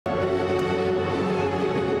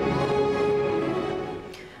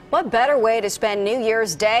What better way to spend New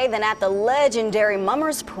Year's Day than at the legendary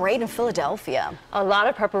Mummers Parade in Philadelphia? A lot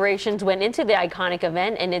of preparations went into the iconic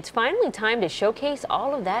event, and it's finally time to showcase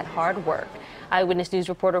all of that hard work. Eyewitness News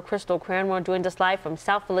reporter Cranmore joins us live from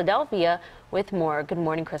South Philadelphia with more. Good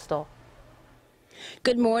morning, Crystal.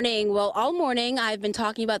 Good morning. Well, all morning I've been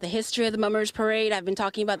talking about the history of the Mummers Parade. I've been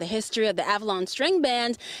talking about the history of the Avalon String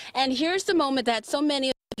Band. And here's the moment that so many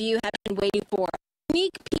of you have been waiting for.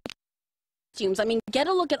 Sneak peek costumes. I mean, get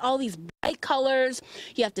a look at all these bright colors.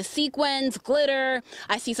 You have the sequins, glitter.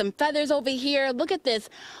 I see some feathers over here. Look at this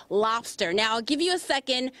lobster. Now, I'll give you a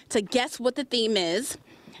second to guess what the theme is.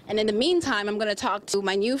 And in the meantime, I'm going to talk to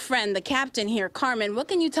my new friend, the captain here, Carmen. What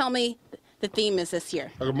can you tell me the theme is this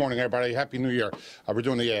year? Good morning, everybody. Happy New Year. We're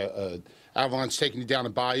doing the Avalon's taking you down the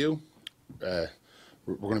bayou. We're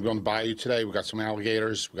going to be on the bayou today. We got some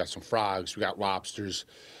alligators, we got some frogs, we got lobsters.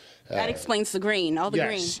 That explains the green, all the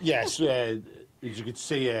green. Yes. As you can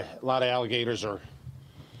see, a lot of alligators are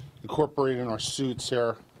incorporated in our suits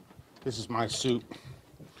here. This is my suit.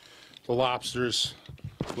 The lobsters,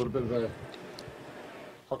 a little bit of a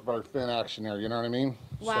huckleberry fin action there, you know what I mean?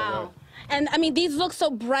 Wow. And I mean, these look so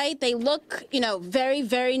bright. They look, you know, very,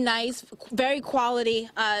 very nice, very quality.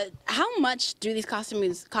 How much do these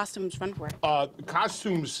costumes run for?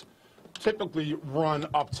 Costumes typically run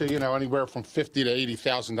up to, you know, anywhere from $50,000 to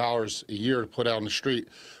 $80,000 a year to put out on the street.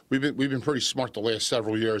 We've been pretty smart the last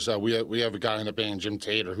several years. We have a guy in the band, Jim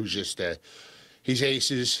Tater, who's just he's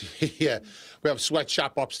aces. We have a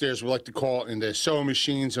sweatshop upstairs, we like to call it, and the sewing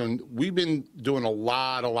machines, and we've been doing a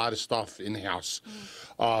lot of stuff in the house.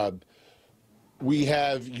 We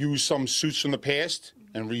have used some suits from the past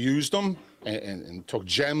and reused them and took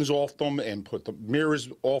gems off them and put the mirrors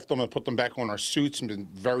off them and put them back on our suits and been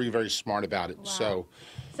very, very smart about it. Wow.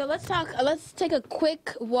 So let's take a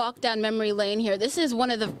quick walk down memory lane here. This is one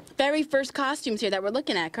of the very first costumes here that we're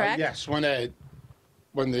looking at, correct? Yes, when the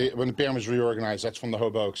band was reorganized, that's from the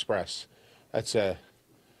Hobo Express. It's an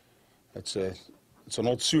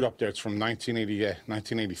old suit up there. It's from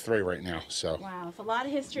 1983 right now. So. Wow, it's a lot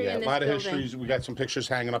of history in this building. Yeah, a lot of building. history. We got some pictures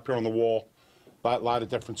hanging up here on the wall. A lot of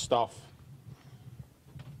different stuff.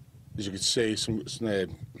 As you can see, some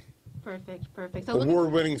Perfect. So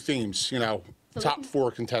award-winning themes. You know, top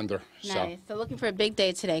 4 contender. Nice. So looking for a big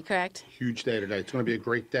day today, correct? Huge day today. It's going to be a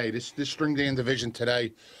great day. This string band division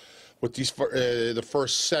today, with these the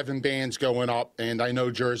first 7 bands going up, and I know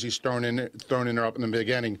Jersey's thrown in there up in the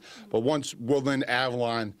beginning, but once Woodland,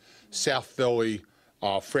 Avalon, South Philly,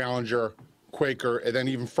 Fralinger, Quaker, and then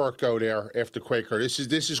even FERC go there after Quaker, this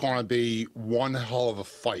is going to be one hell of a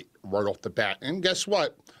fight right off the bat. And guess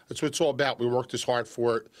what? That's what it's all about. We worked this hard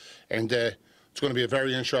for it, and it's going to be a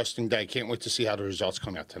very interesting day. Can't wait to see how the results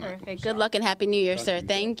come out tonight. Perfect. Good luck and Happy New Year, sir.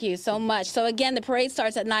 Thank you so much. So again, the parade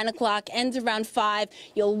starts at 9 o'clock, ends around 5.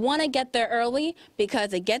 You'll want to get there early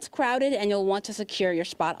because it gets crowded, and you'll want to secure your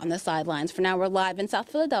spot on the sidelines. For now, we're live in South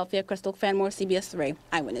Philadelphia. Crystal Cranmore, CBS 3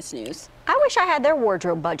 Eyewitness News. I wish I had their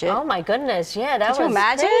wardrobe budget. Oh my goodness, yeah, that Could you was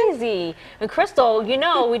imagine? crazy. And Crystal, you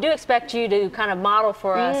know, we do expect you to kind of model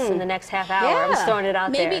for us in the next half hour. Yeah. I'm just throwing it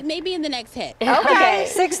out there. Maybe in the next hit. Okay,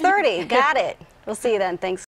 6:30. Got it. We'll see you then. Thanks.